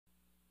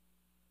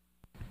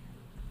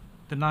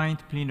The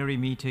ninth plenary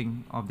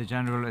meeting of the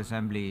General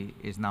Assembly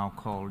is now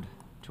called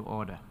to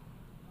order.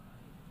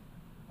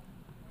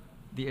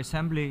 The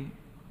Assembly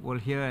will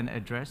hear an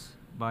address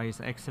by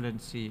His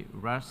Excellency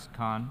Russ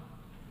Kun,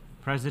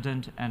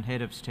 President and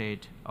Head of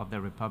State of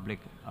the Republic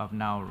of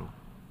Nauru.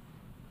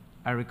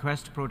 I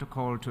request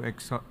protocol to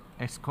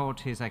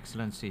escort His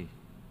Excellency.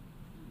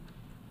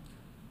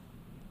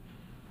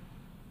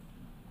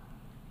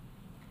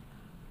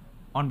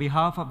 On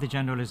behalf of the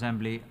General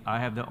Assembly,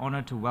 I have the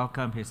honor to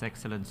welcome His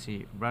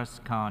Excellency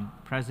Russ Kun,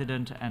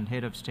 President and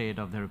Head of State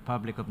of the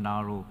Republic of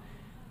Nauru,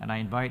 and I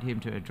invite him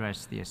to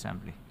address the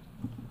Assembly.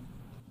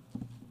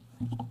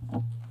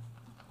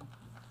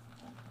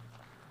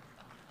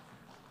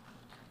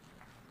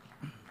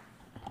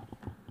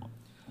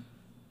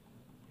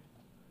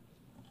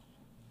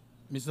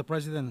 Mr.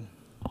 President,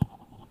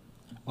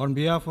 on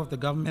behalf of the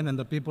government and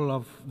the people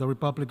of the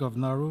Republic of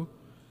Nauru,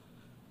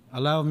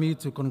 allow me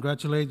to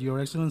congratulate Your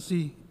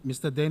Excellency,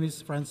 Mr.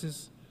 Dennis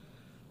Francis,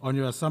 on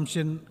your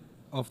assumption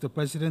of the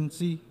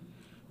presidency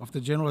of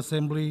the General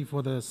Assembly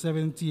for the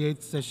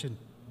 78th session.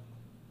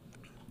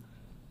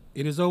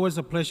 It is always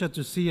a pleasure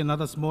to see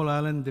another small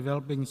island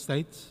developing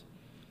state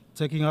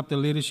taking up the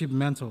leadership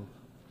mantle.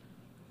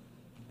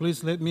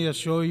 Please let me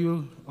assure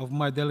you of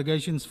my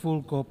delegation's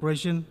full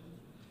cooperation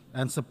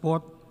and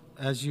support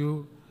as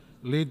you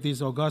lead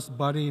this august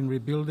body in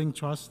rebuilding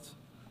trust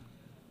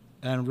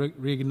and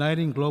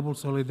reigniting global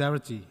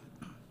solidarity.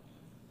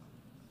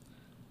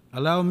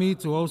 Allow me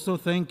to also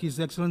thank His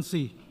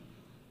Excellency,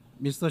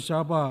 Mr.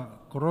 Shaba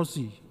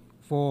Korosi,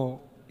 for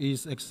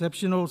his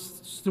exceptional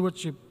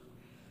stewardship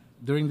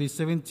during the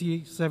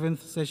 77th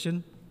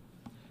session,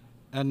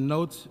 and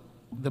note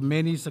the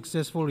many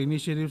successful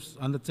initiatives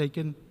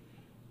undertaken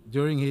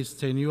during his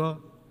tenure,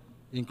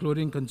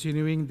 including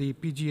continuing the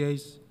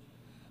PGA's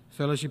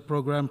fellowship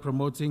program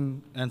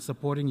promoting and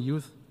supporting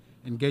youth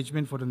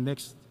engagement for the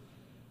next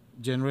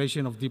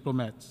generation of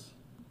diplomats.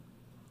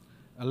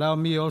 Allow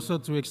me also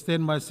to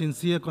extend my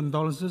sincere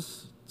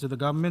condolences to the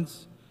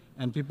governments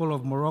and people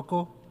of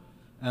Morocco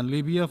and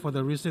Libya for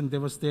the recent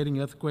devastating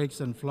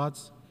earthquakes and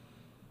floods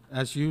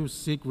as you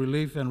seek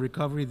relief and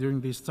recovery during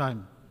this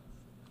time.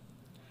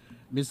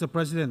 Mr.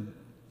 President,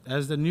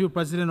 as the new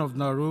President of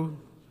Nauru,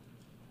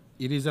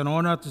 it is an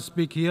honor to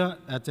speak here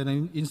at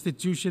an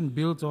institution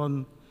built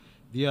on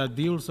the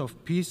ideals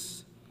of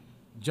peace,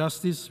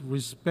 justice,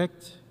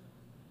 respect,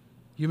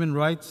 human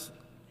rights,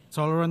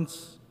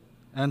 tolerance,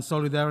 and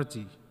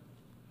solidarity,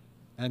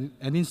 and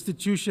an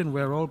institution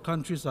where all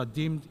countries are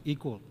deemed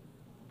equal.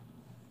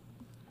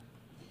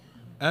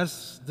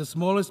 As the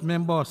smallest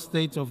member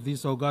state of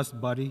this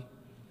august body,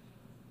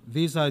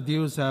 these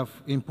ideals have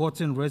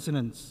important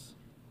resonance.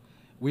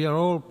 We are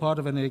all part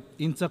of an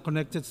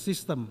interconnected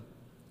system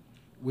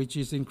which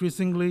is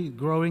increasingly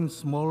growing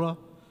smaller,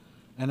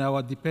 and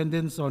our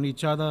dependence on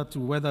each other to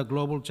weather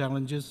global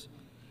challenges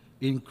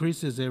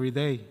increases every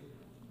day.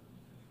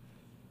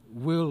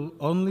 Will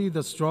only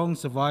the strong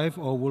survive,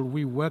 or will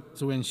we work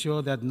to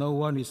ensure that no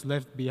one is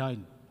left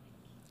behind?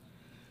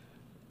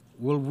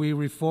 Will we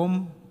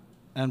reform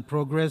and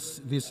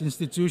progress this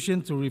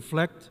institution to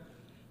reflect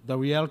the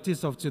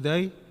realities of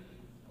today,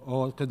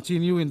 or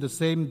continue in the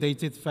same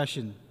dated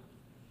fashion,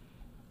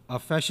 a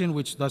fashion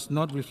which does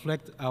not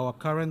reflect our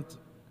current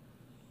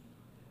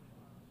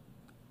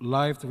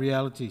lived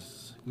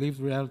realities?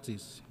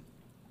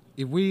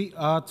 If we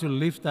are to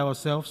lift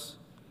ourselves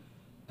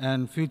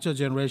and future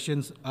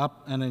generations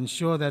up and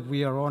ensure that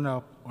we are on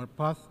our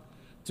path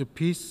to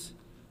peace,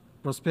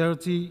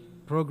 prosperity,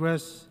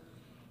 progress,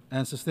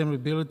 and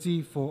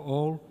sustainability for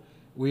all,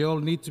 we all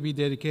need to be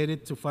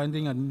dedicated to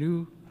finding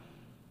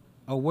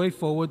a way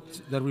forward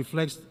that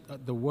reflects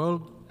the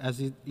world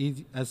as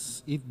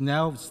it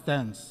now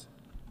stands.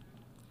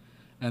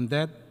 And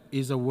that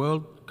is a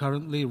world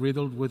currently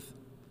riddled with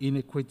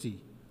inequity.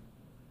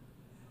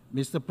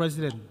 Mr.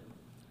 President,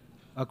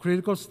 a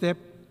critical step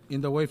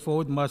in the way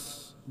forward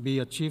must be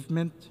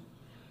achievement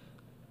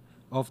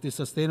of the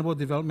Sustainable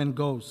Development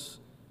Goals.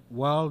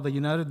 While the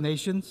United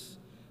Nations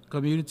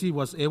community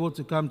was able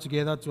to come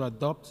together to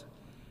adopt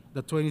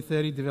the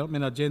 2030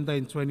 Development Agenda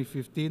in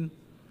 2015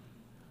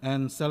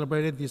 and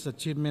celebrated this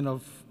achievement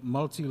of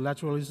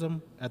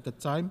multilateralism at the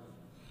time,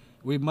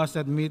 we must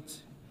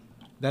admit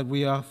that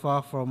we are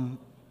far from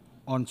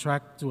on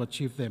track to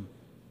achieve them,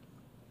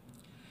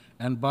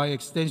 and by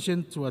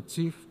extension to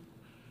achieve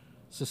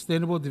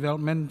sustainable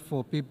development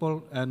for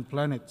people and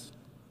planet.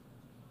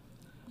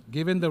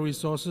 Given the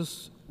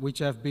resources which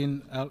have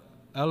been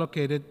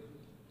allocated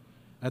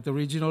at the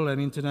regional and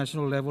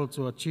international level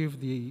to achieve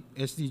the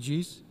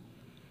SDGs,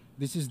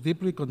 this is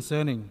deeply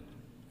concerning.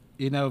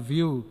 In our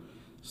view,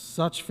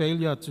 such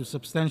failure to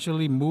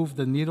substantially move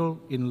the needle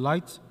in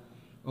light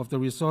of the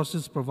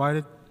resources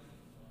provided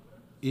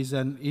is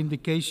an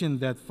indication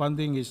that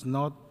funding is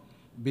not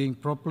being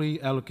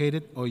properly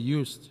allocated or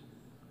used.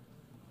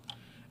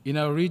 In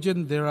our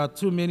region, there are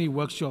too many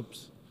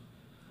workshops,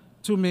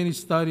 too many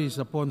studies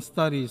upon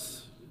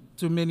studies,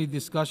 too many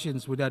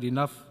discussions without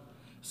enough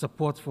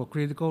support for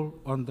critical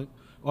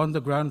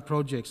on-the-ground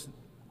projects.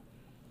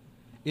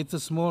 It's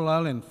a small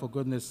island, for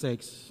goodness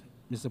sakes,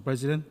 Mr.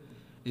 President.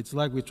 It's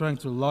like we're trying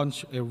to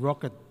launch a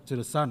rocket to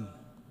the sun.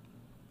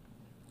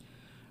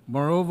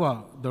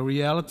 Moreover, the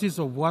realities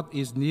of what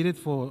is needed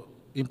for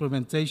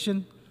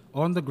implementation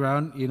on the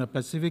ground in a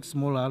Pacific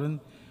small island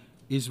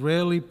is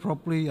rarely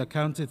properly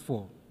accounted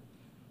for,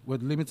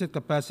 with limited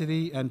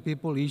capacity and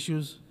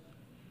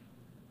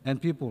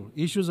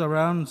issues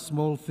around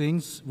small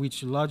things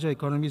which larger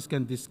economies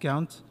can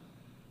discount.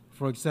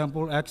 For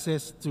example,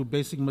 access to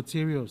basic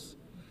materials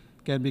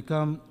can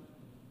become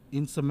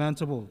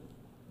insurmountable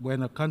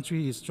when a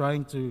country is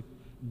trying to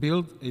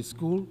build a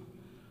school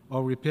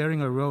or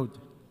repairing a road.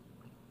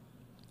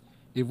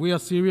 If we are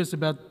serious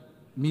about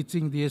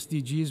meeting the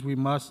SDGs, we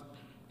must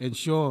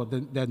ensure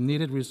that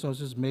needed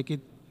resources make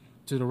it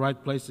to the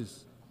right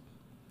places.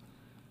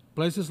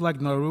 Places like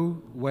Nauru,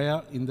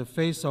 where in the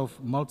face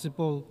of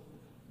multiple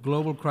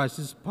global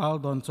crises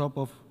piled on top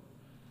of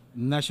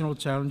national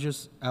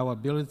challenges, our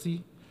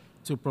ability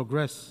to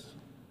progress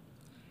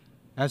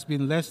has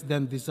been less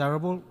than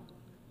desirable.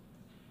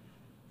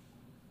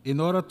 In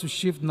order to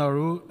shift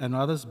Nauru and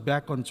others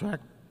back on track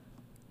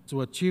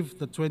to achieve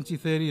the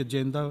 2030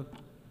 agenda,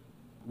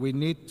 we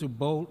need to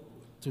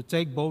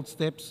take bold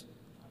steps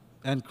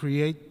and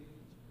create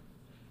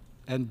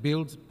and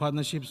build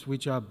partnerships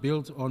which are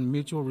built on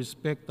mutual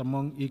respect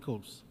among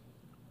equals.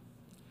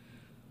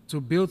 To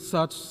build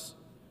such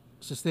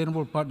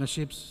sustainable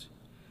partnerships,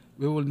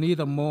 we will need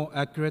a more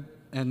accurate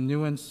and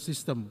nuanced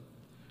system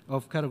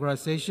of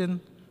categorization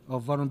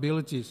of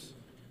vulnerabilities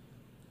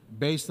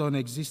based on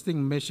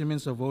existing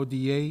measurements of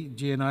ODA,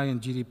 GNI,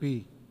 and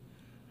GDP.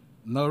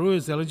 Nauru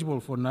is eligible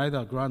for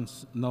neither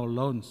grants nor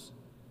loans.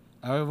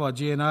 However,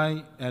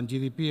 GNI and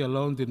GDP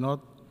alone did not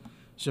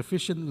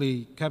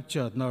sufficiently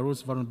capture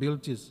Nauru's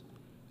vulnerabilities,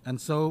 and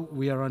so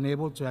we are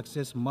unable to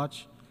access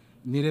much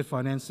needed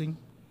financing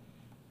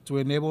to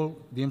enable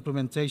the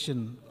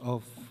implementation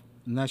of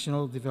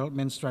national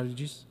development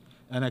strategies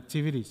and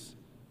activities.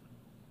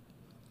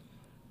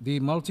 The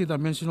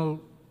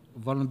Multidimensional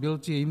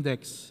Vulnerability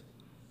Index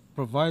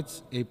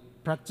provides a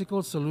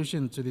practical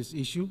solution to this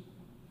issue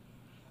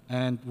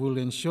and will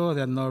ensure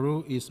that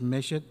Nauru is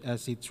measured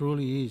as it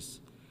truly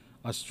is,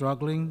 a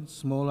struggling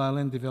small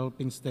island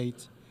developing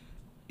state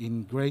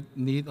in great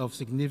need of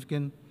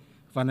significant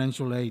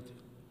financial aid.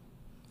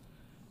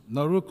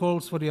 Nauru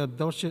calls for the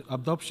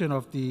adoption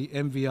of the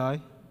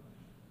MVI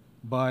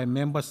by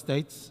member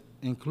states,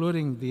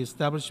 including the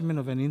establishment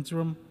of an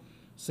interim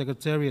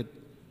secretariat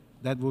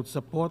that would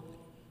support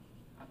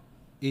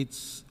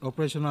its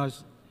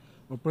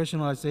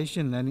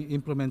operationalization and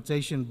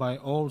implementation by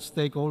all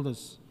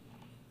stakeholders,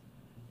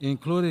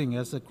 including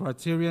as a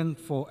criterion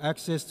for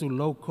access to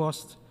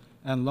low-cost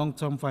and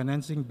long-term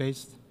financing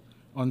based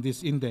on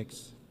this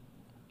index.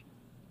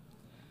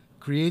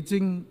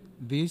 Creating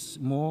this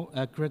more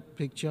accurate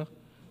picture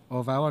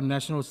of our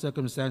national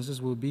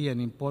circumstances will be an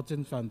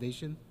important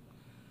foundation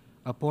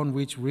upon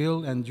which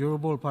real and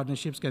durable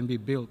partnerships can be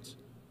built.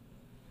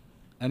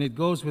 And it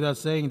goes without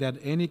saying that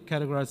any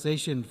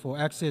categorization for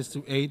access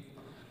to aid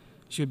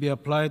should be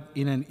applied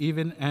in an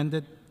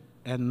even-handed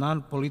and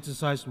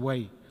non-politicized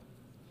way.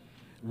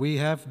 We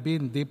have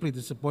been deeply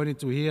disappointed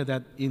to hear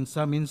that in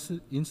some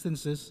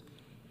instances,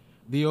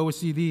 the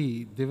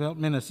OECD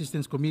Development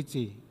Assistance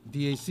Committee,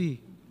 DAC,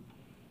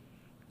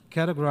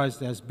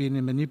 categorized as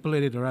being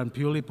manipulated around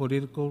purely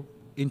political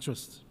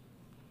interests.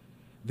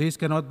 This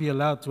cannot be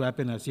allowed to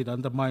happen, as it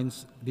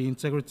undermines the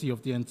integrity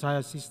of the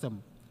entire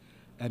system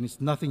and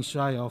is nothing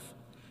shy of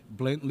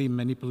blatantly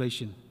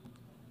manipulation.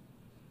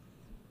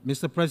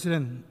 Mr.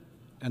 President,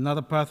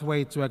 another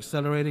pathway to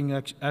accelerating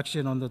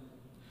action on the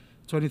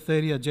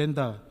 2030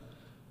 agenda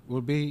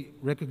will be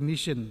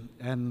recognition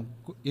and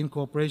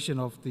incorporation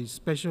of the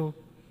special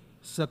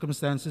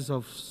circumstances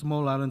of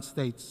small island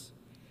states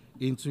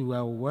into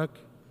our work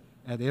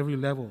at every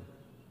level.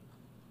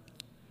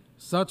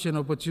 Such an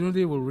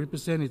opportunity will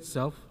represent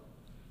itself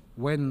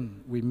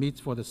when we meet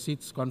for the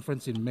SEEDS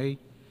conference in May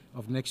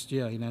of next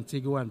year in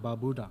Antigua and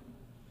Barbuda.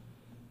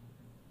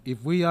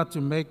 If we are to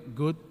make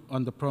good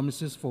on the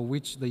promises for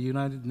which the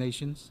United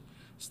Nations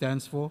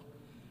stands for,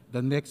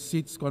 the next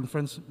SEEDS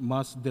conference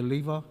must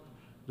deliver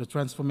the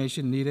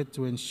transformation needed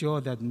to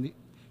ensure that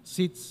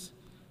SEEDS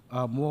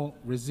are more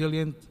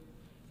resilient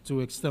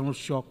to external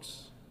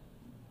shocks.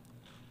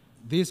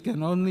 This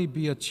can only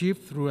be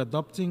achieved through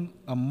adopting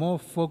a more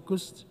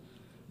focused,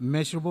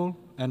 measurable,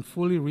 and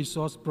fully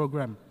resourced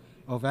program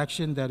of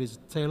action that is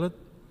tailored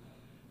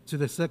to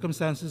the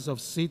circumstances of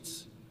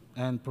SEEDS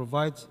and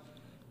provides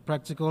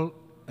practical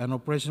and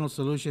operational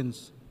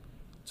solutions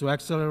to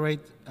accelerate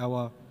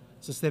our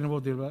sustainable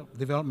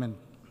development.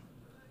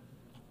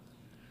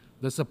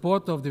 The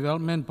support of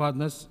development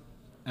partners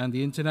and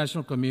the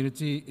international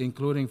community,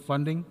 including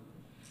funding,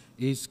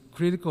 is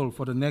critical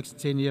for the next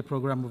 10-year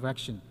program of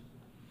action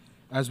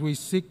as we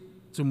seek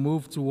to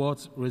move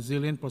towards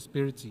resilient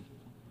prosperity.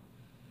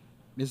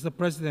 Mr.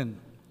 President,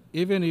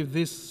 even if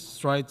these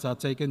strides are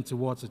taken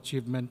towards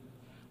achievement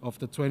of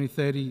the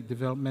 2030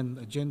 development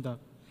agenda,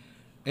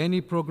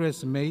 any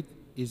progress made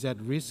is at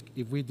risk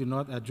if we do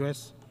not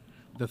address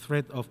the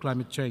threat of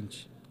climate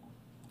change.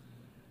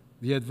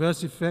 The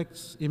adverse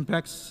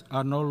impacts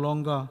are no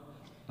longer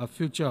a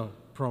future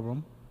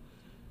problem.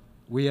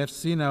 We have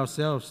seen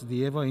ourselves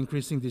the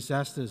ever-increasing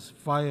disasters,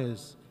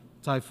 fires,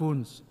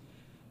 typhoons,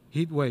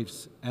 heat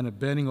waves, and a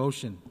burning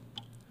ocean.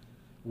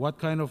 What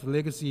kind of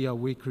legacy are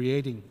we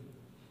creating?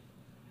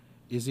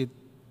 Is it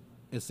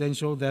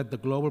essential that the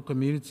global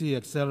community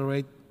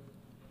accelerate?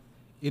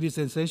 It is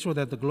essential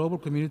that the global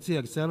community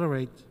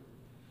accelerate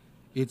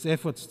its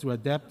efforts to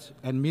adapt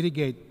and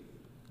mitigate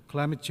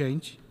climate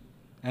change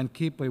and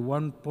keep a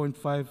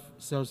 1.5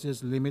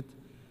 Celsius limit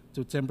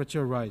to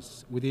temperature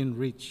rise within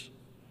reach.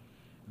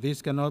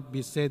 This cannot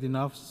be said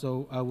enough,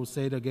 so I will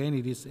say it again.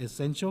 It is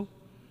essential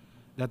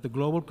that the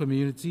global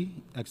community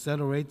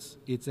accelerates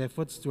its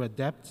efforts to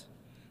adapt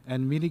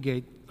and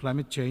mitigate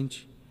climate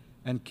change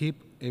and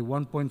keep a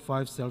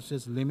 1.5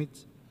 Celsius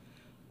limit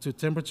to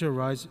temperature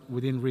rise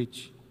within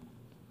reach.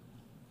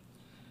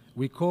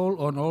 We call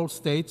on all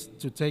states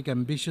to take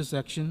ambitious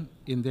action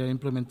in their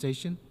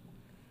implementation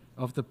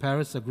of the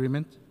Paris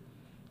Agreement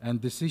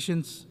and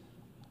decisions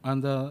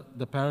under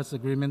the Paris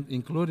Agreement,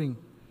 including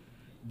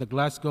the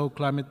Glasgow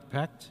Climate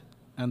Pact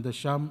and the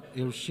Sharm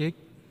el-Sheikh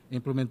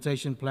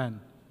Implementation Plan.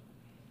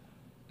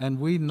 And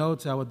we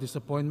note our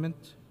disappointment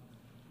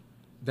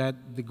that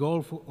the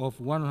goal of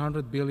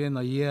 100 billion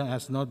a year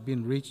has not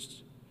been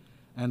reached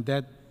and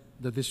that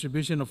the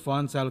distribution of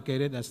funds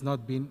allocated has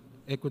not been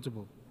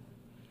equitable.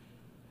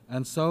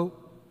 And so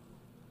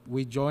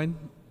we join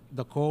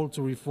the call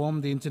to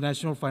reform the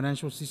international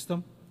financial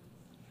system,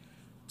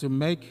 to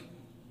make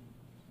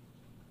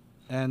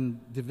and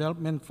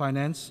development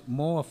finance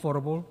more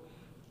affordable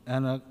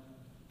and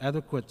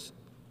adequate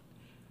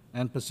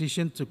and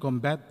positioned to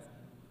combat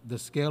the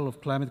scale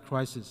of climate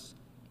crisis.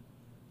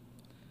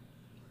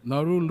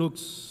 Nauru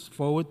looks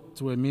forward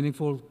to a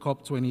meaningful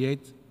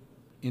COP28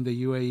 in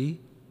the UAE,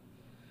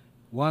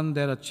 one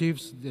that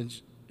achieves the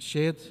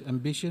shared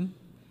ambition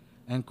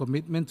and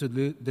commitment to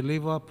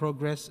deliver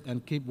progress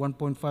and keep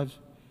 1.5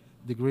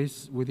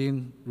 degrees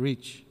within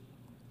reach.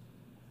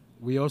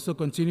 We also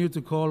continue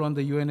to call on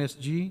the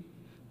UNSG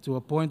to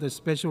appoint a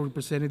special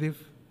representative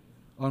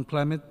on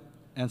climate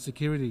and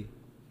security.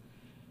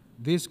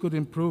 This could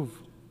improve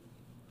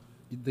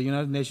the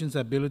United Nations'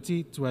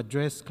 ability to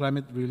address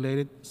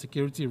climate-related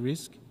security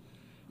risk,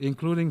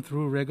 including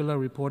through regular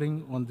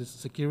reporting on the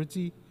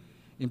security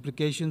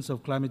implications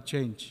of climate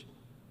change.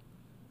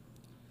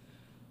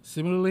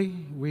 Similarly,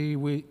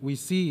 we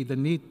see the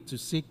need to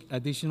seek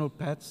additional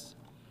paths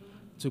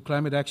to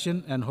climate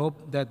action and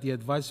hope that the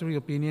advisory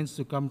opinions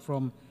to come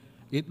from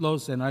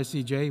ITLOS and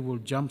ICJ will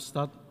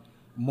jumpstart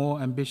more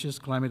ambitious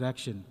climate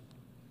action.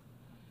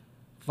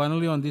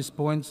 Finally, on this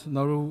point,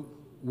 Nauru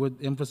would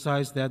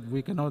emphasize that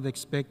we cannot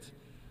expect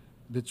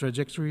the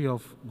trajectory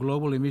of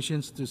global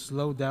emissions to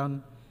slow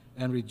down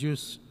and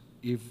reduce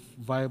if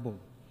viable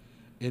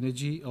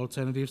energy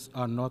alternatives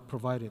are not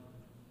provided.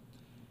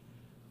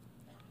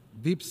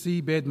 Deep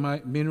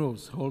seabed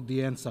minerals hold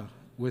the answer,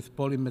 with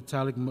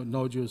polymetallic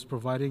nodules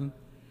providing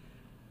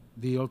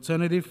the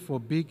alternative for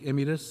big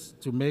emitters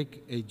to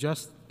make a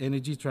just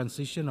energy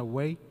transition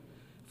away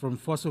from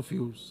fossil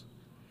fuels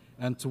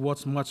and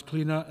towards much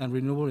cleaner and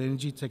renewable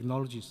energy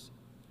technologies.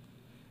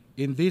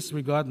 In this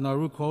regard,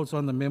 Nauru calls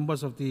on the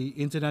members of the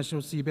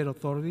International Seabed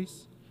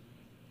Authorities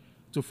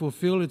to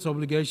fulfill its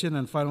obligation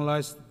and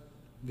finalize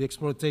the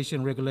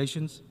exploitation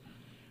regulations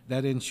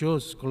that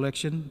ensures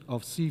collection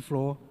of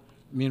seafloor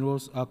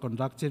minerals are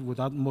conducted with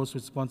utmost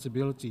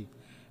responsibility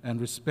and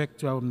respect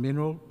to our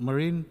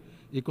marine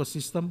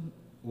ecosystem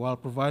while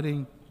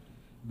providing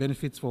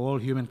benefits for all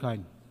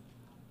humankind.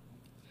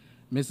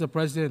 Mr.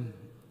 President,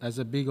 as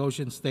a big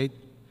ocean state,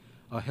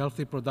 a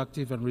healthy,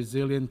 productive, and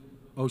resilient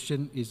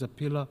ocean is a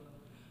pillar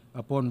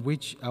upon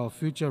which our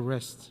future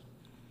rests.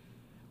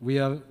 We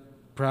are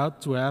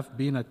proud to have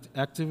been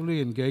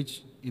actively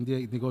engaged in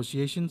the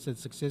negotiations and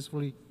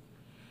successful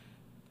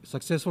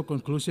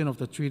conclusion of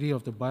the Treaty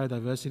of the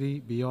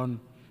Biodiversity Beyond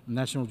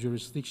National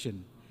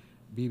Jurisdiction,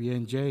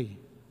 BBNJ.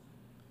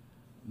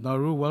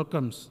 Nauru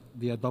welcomes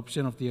the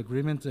adoption of the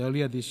agreement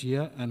earlier this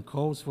year and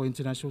calls for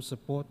international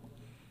support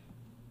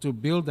to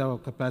build our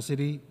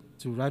capacity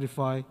to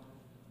ratify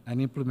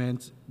and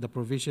implement the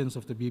provisions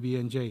of the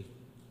BBNJ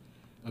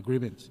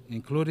agreement,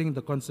 including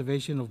the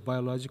conservation of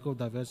biological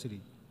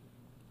diversity,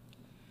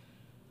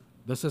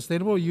 the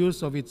sustainable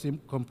use of its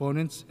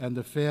components, and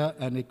the fair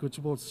and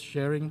equitable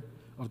sharing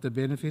of the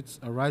benefits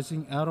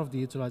arising out of the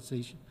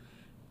utilization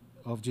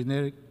of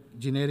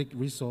genetic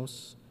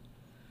resource.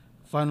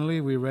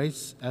 Finally, we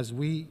raise, as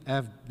we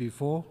have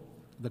before,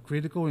 the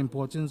critical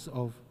importance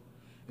of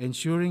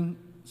ensuring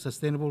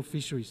sustainable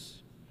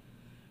fisheries.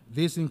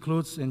 This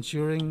includes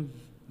ensuring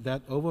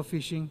that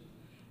overfishing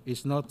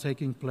is not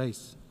taking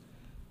place,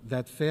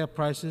 that fair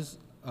prices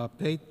are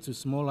paid to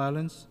small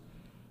islands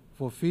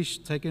for fish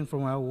taken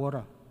from our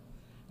water,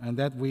 and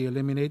that we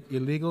eliminate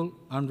illegal,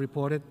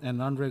 unreported,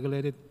 and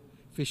unregulated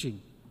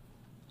fishing.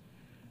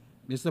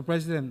 Mr.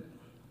 President,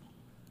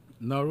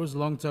 Nauru's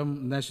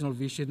long-term national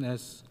vision,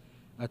 as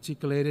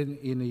articulated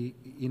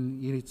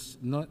in its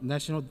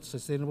National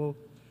Sustainable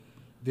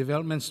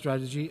Development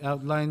Strategy,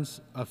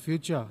 outlines a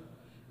future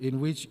in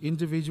which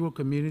individual,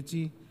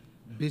 community,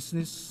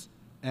 business,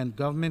 and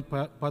government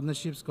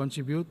partnerships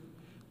contribute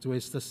to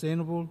a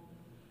sustainable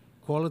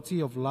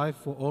quality of life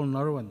for all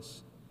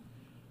Nauruans.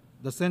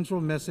 The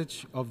central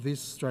message of this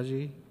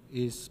strategy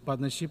is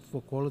partnership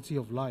for quality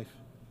of life.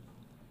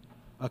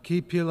 A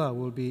key pillar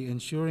will be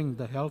ensuring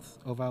the health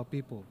of our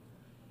people.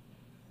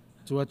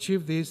 To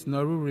achieve this,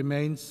 Nauru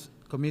remains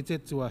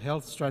committed to a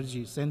health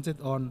strategy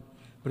centered on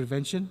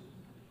prevention.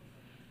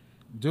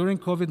 During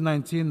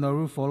COVID-19,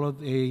 Nauru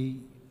followed a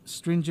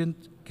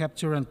stringent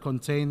capture and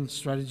contain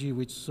strategy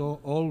which saw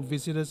all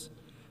visitors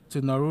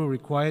to Nauru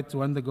required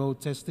to undergo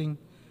testing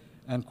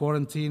and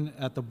quarantine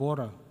at the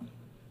border.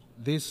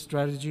 This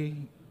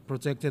strategy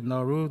protected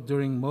Nauru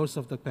during most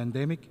of the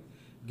pandemic,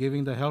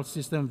 giving the health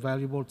system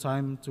valuable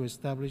time to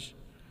establish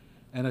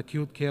an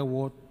acute care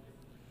ward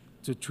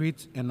to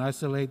treat and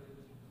isolate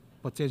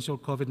potential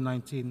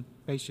COVID-19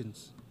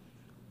 patients,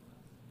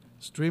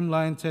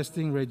 streamline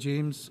testing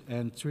regimes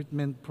and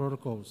treatment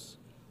protocols,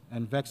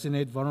 and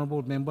vaccinate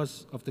vulnerable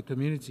members of the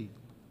community.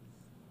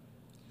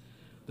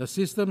 The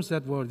systems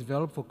that were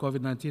developed for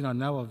COVID-19 are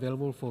now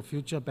available for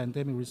future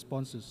pandemic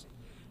responses,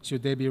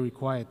 should they be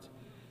required.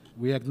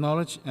 We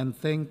acknowledge and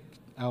thank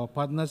our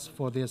partners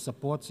for their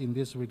support in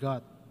this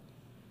regard.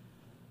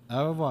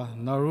 However,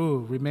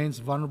 Nauru remains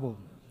vulnerable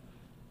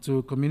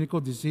to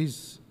communicable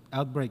disease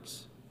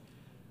outbreaks.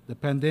 The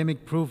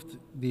pandemic proved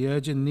the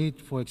urgent need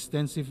for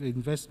extensive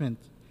investment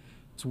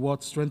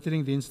towards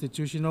strengthening the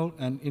institutional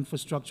and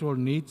infrastructural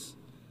needs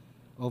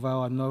of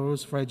our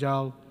Nauru's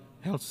fragile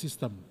health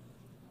system.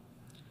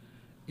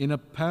 In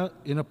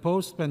a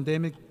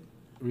post-pandemic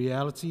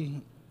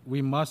reality,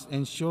 we must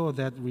ensure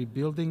that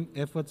rebuilding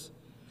efforts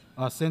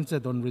are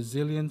centered on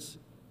resilience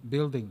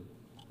building.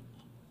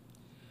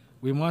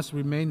 We must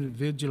remain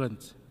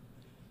vigilant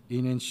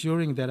in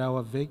ensuring that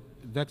our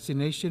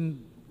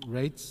vaccination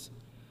rates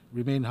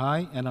remain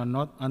high and are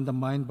not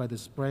undermined by the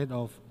spread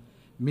of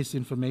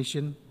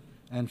misinformation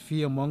and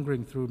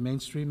fear-mongering through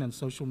mainstream and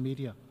social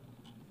media.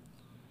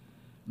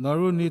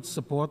 Nauru needs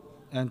support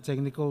and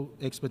technical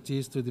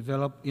expertise to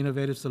develop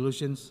innovative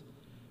solutions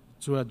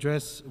to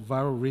address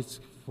viral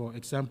risk, for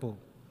example,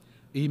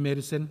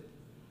 e-medicine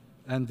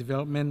and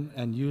development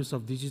and use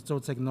of digital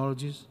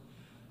technologies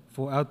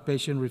for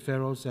outpatient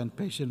referrals and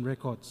patient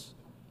records.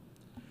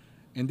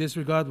 In this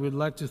regard, we'd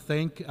like to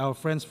thank our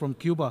friends from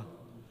Cuba.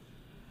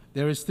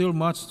 There is still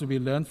much to be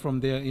learned from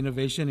their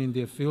innovation in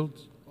their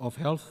field of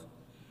health.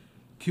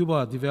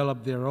 Cuba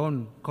developed their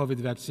own COVID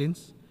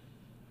vaccines.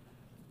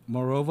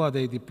 Moreover,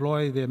 they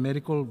deploy their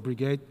medical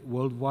brigade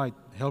worldwide,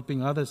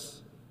 helping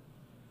others.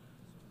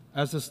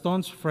 As a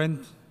staunch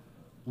friend,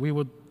 we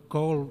would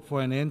call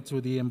for an end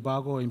to the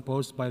embargo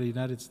imposed by the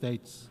United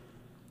States.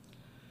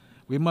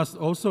 We must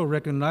also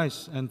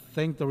recognize and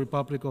thank the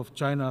Republic of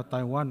China,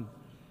 Taiwan,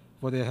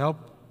 for their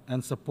help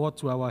and support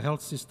to our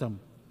health system.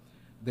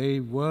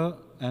 They were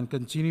and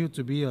continue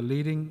to be a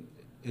leading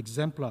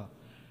exemplar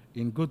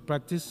in good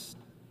practice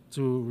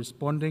to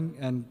responding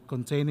and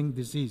containing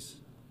disease.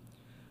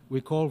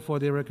 We call for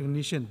their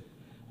recognition,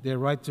 their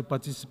right to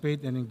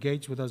participate and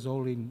engage with us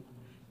all in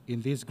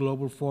this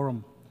global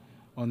forum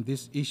on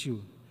this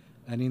issue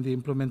and in the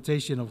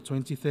implementation of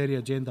 2030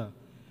 Agenda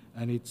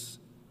and its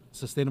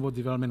Sustainable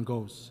Development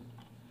Goals,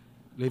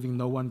 leaving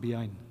no one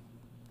behind.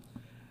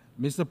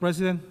 Mr.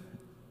 President,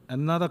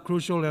 another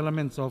crucial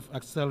element of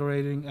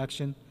accelerating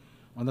action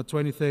on the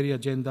 2030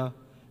 Agenda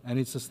and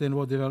its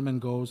Sustainable Development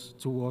Goals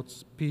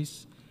towards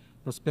peace,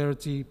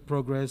 prosperity,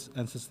 progress,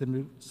 and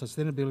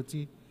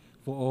sustainability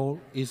for all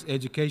is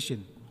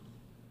education.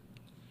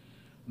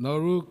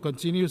 Nauru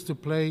continues to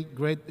place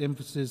great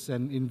emphasis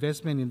and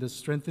investment in the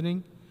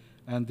strengthening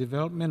and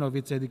development of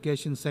its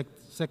education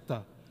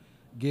sector,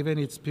 given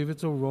its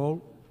pivotal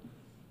role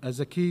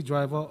as a key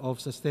driver of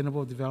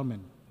sustainable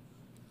development.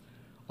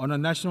 On a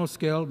national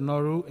scale,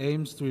 Nauru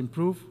aims to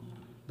improve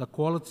the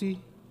quality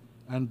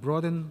and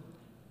broaden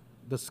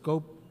the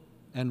scope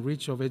and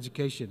reach of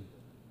education.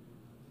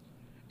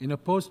 In a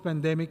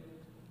post-pandemic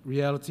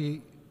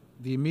reality,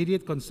 the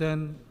immediate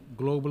concern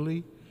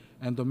globally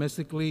and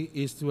domestically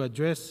is to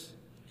address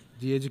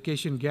the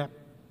education gap.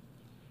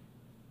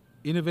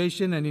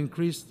 Innovation and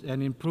increased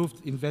and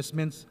improved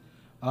investments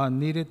are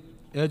needed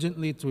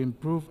urgently to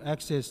improve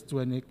access to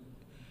an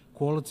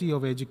quality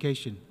of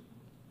education.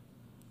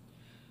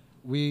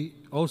 We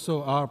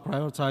also are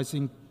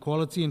prioritizing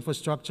quality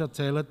infrastructure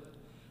tailored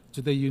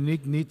to the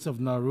unique needs of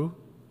Nauru.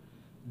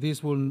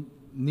 This will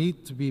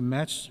need to be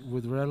matched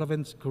with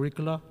relevant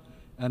curricula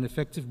and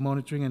effective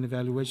monitoring and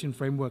evaluation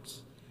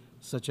frameworks,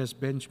 such as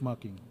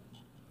benchmarking.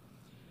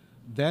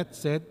 That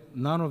said,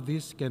 none of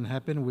this can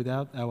happen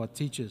without our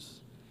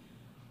teachers.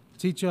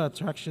 Teacher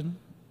attraction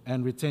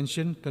and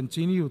retention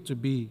continue to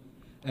be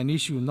an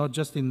issue not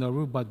just in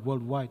Nauru but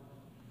worldwide.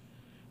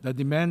 The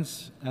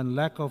demands and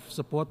lack of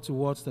support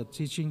towards the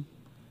teaching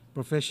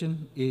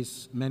profession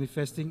is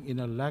manifesting in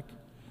a lack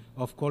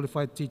of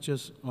qualified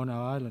teachers on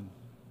our island.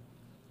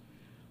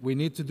 We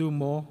need to do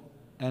more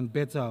and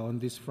better on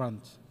this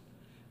front.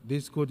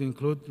 This could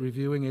include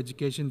reviewing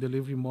education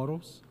delivery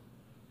models,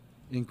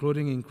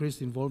 including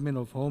increased involvement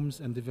of homes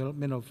and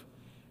development of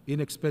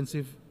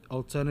inexpensive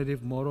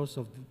alternative models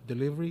of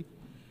delivery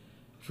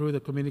through the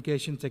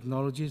communication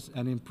technologies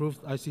and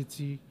improved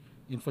ICT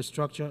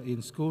infrastructure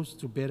in schools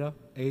to better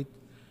aid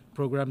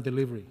program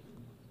delivery.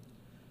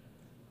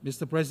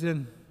 Mr.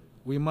 President,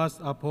 we must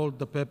uphold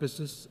the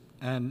purposes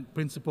and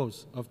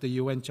principles of the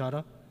UN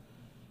Charter,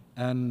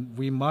 and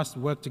we must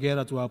work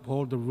together to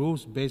uphold the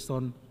rules based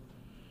on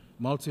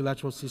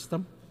multilateral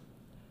system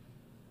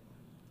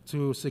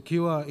to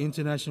secure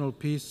international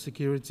peace,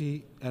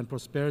 security, and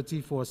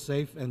prosperity for a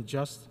safe and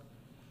just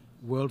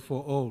world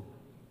for all,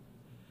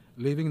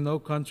 leaving no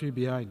country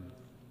behind.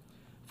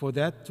 For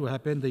that to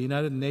happen, the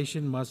United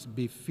Nations must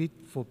be fit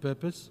for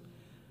purpose,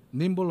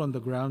 nimble on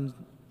the ground,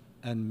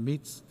 and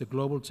meet the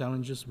global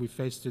challenges we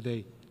face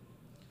today.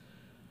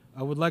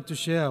 I would like to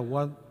share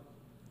what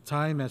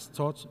time has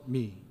taught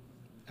me.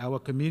 Our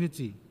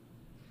community,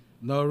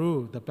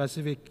 Nauru, the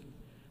Pacific,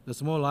 the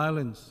small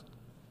islands,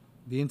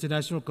 the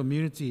international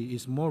community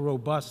is more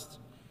robust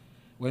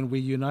when we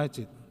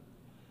united.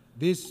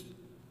 This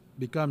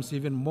becomes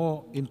even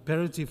more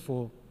imperative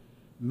for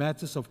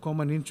matters of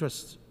common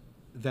interest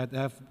that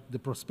have the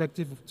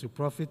perspective to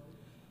profit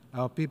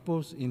our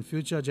peoples in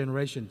future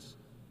generations.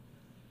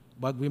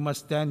 But we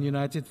must stand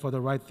united for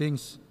the right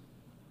things,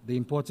 the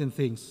important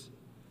things,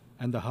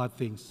 and the hard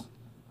things.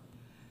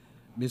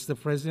 Mr.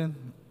 President,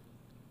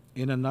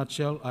 in a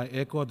nutshell, I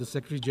echo the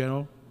Secretary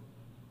General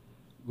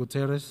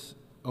Guterres'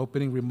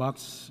 opening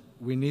remarks.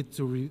 We need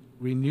to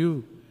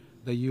renew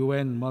the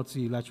UN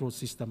multilateral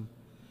system,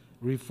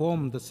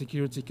 reform the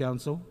Security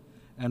Council,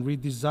 and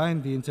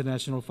redesign the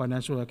international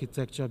financial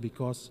architecture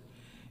because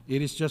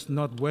it is just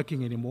not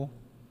working anymore.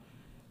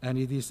 And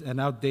it is an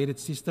outdated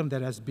system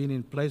that has been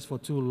in place for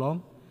too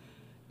long.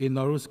 In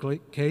Nauru's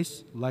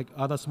case, like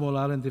other small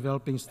island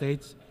developing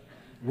states,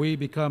 we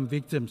become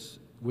victims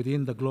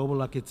within the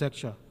global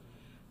architecture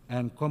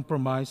and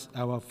compromise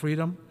our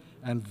freedom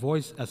and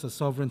voice as a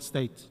sovereign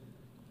state.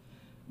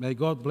 May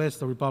God bless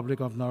the Republic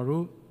of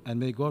Nauru, and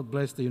may God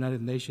bless the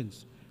United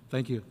Nations.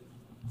 Thank you.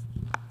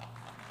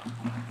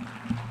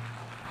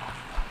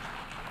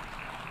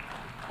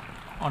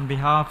 On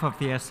behalf of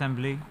the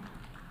Assembly,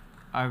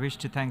 I wish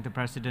to thank the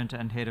President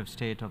and Head of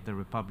State of the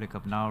Republic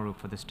of Nauru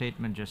for the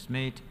statement just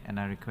made, and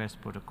I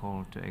request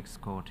protocol to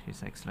escort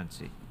His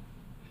Excellency.